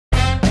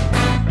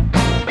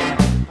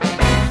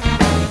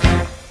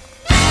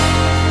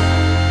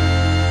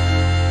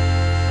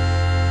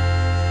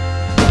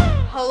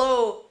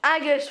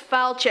agus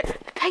fáilte.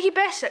 Peggy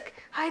Besic,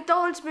 ha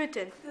Don's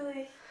mutin.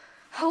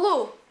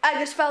 Hello,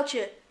 agus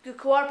fáilte. Go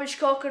cuarpis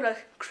còcaire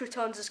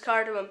Croutons is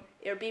Cardamom,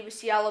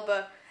 BBC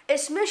Alaba.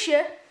 Is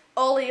misha,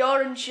 Ollie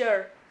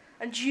Oranger,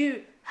 and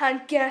you,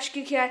 han gash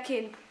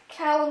gucakin,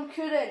 Callum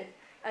Curin,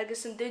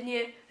 agus and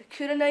dinye, a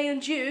Curinay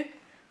and you,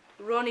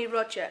 Ronnie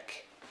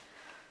Rodchak.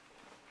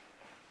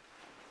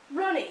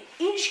 Ronnie,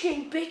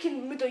 inchking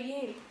bacon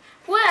mudoyin.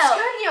 Well,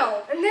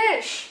 Scaniel, and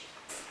Nish.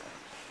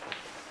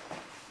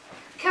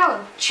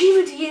 Callum,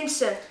 Chima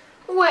Diense.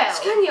 well.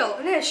 Scaniel,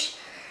 and Nish.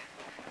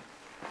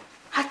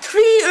 Ha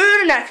 3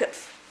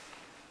 uurnakov.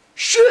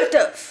 Shoot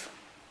up.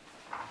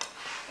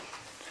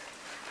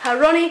 Ha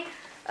Ronnie,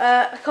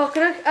 a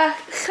còcaire, a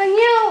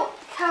Chaniel,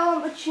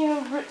 Callum, a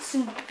Gina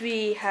Ritson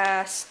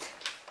Behast.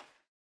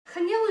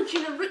 Chaniel, a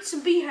Gina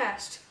Ritson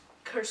Behast.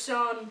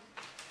 Curson.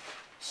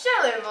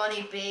 Sure,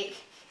 Ronnie Bake.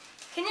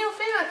 Can you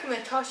feel like I'm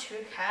a touch who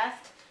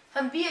cast?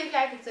 I'm being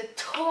like it's a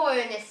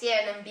toy in the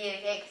sand and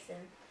being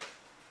exen.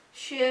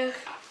 Sure.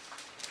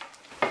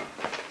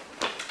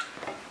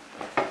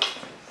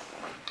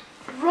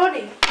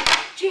 Ronnie,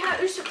 do you have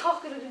a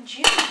còcaire and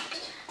Gina?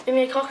 I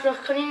mean, còcaire,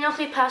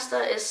 conignachy pasta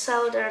is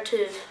salad ar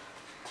tuv.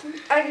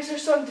 Agus er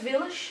son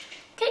dvilish.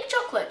 Cake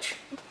chocolate.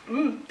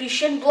 Be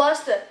shin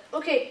blaster.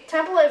 Okay,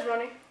 temple live,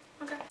 Ronnie.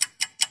 Okay.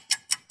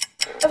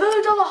 A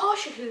veel dollar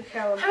hasje who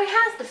Callum. How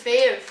has the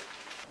faves?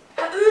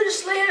 A uur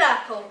slay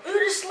rakel,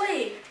 uur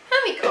slay.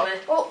 How me coming?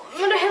 Well,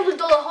 when a hele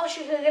dollar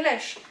hasje who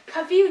ganesh.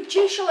 Have you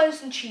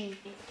J-shallons and cheese?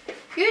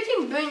 You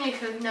think Bunny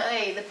could not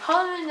eat the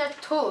pollen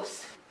that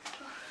toast?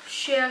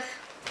 Sheikh.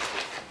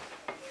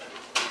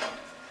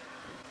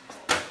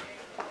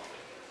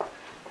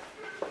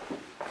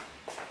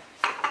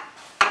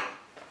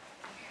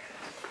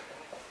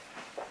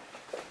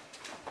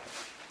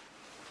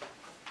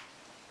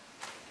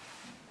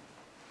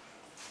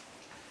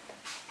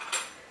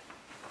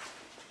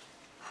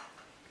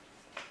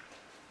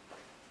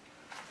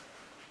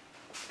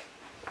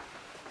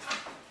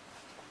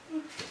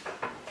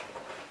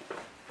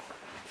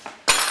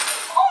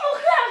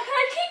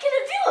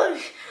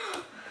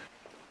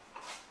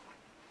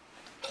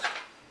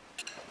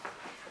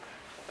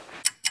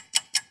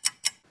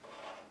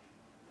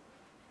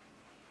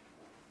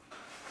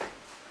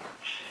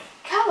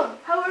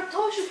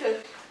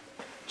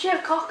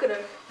 Jeff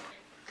còcaire.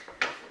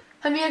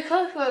 I mean, a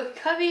còcaire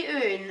cubby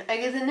oon, I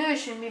guess a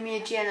notion be me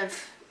a gen of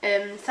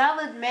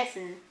salad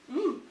messin.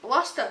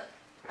 Blasta.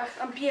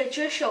 I'm be a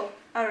jushel,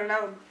 I don't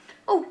know.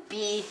 Oh,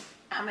 be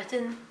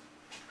Hamilton.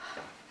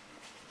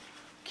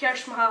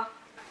 Kershmaha.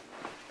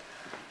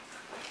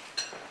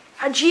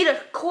 And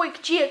Jira,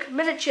 Koik, Jake,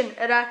 Minichin,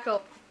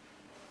 Erakel.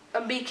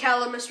 And be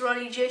Calamus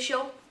Ronnie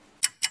Jishel.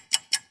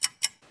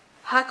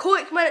 Ha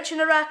Koik, Minichin,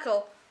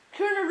 Erakel.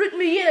 Kurna Rut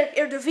Muyik,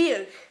 de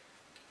Vieg.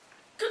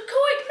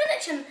 Coig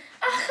minuten,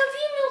 ach, have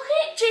you no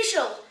cake,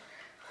 Jishel?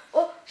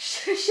 Oh,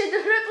 should the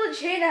ripple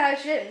chain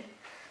has in.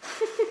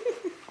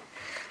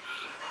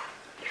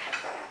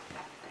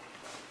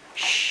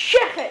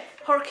 Shech it!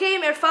 Hor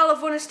came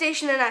falafon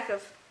station in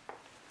Akov.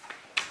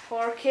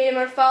 Hor came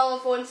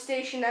falafon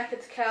station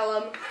Akov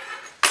Callum.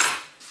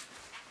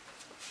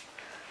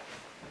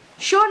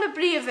 Sean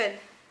Brevin.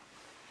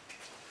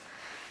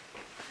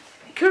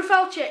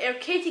 Curfalche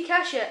Katie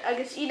Kasha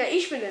agus Ina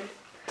Ishmanin.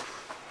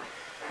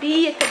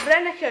 Be ik een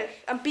brenneke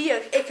en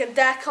be ik een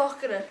da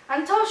còcaire.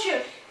 En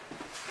tosje.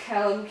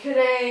 Callum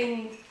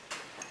Curin.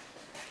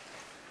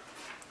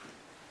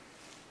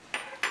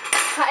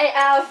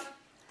 Ha af.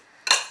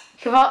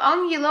 Geval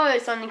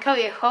angeloos aan de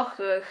curry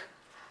còcaire.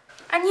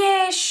 En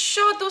je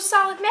sure do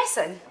salad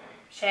messin?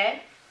 She?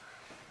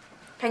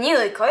 Can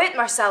you look out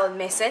maar salad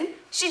messin?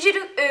 Should you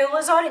do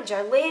oeles orange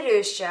or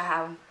leerroostje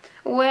houden?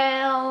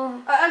 Well...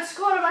 En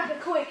score maak een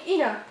koik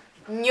Ina.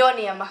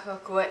 Johnny a mac a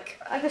quick.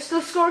 I can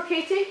still score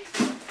Katie.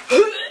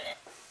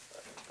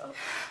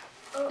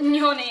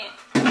 Johnny.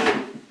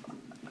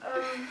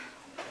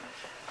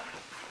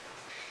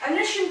 En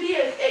this should be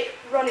a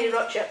Ronnie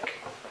Rodchak.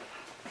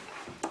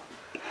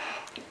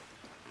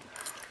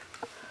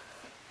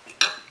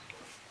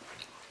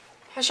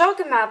 Hij zou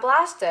ik maar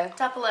blasten.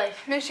 Tappelei.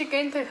 Nu is je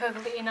geen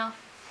terug, Ina.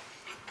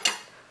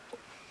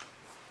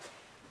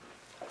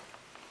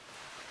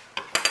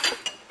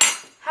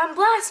 Han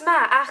blaast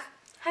maar, ach,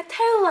 hij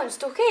tuilens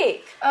toch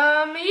ik?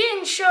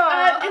 Yin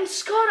sure. En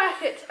score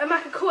it and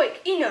maak een koik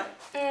Ina.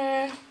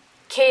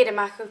 Kede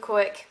mac a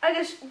quick. I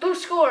just do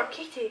score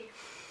Katie.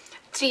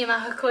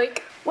 Tina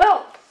quick.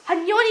 Well,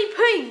 han Johnny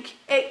Pink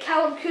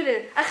Callum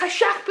Curin. En ga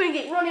Shaq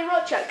Pink Ronnie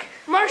Rodchak.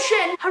 Maar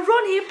shin, ha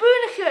Ronnie a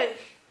Booneke.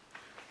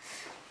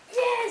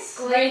 Yes!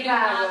 Glade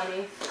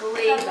Ronnie.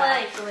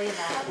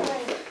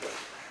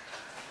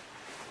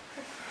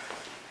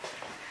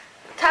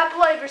 Tap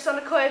livers on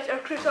the quiet or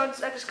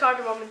croutons agus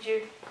cardamom and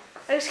you.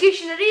 En is kies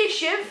je de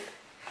shiv.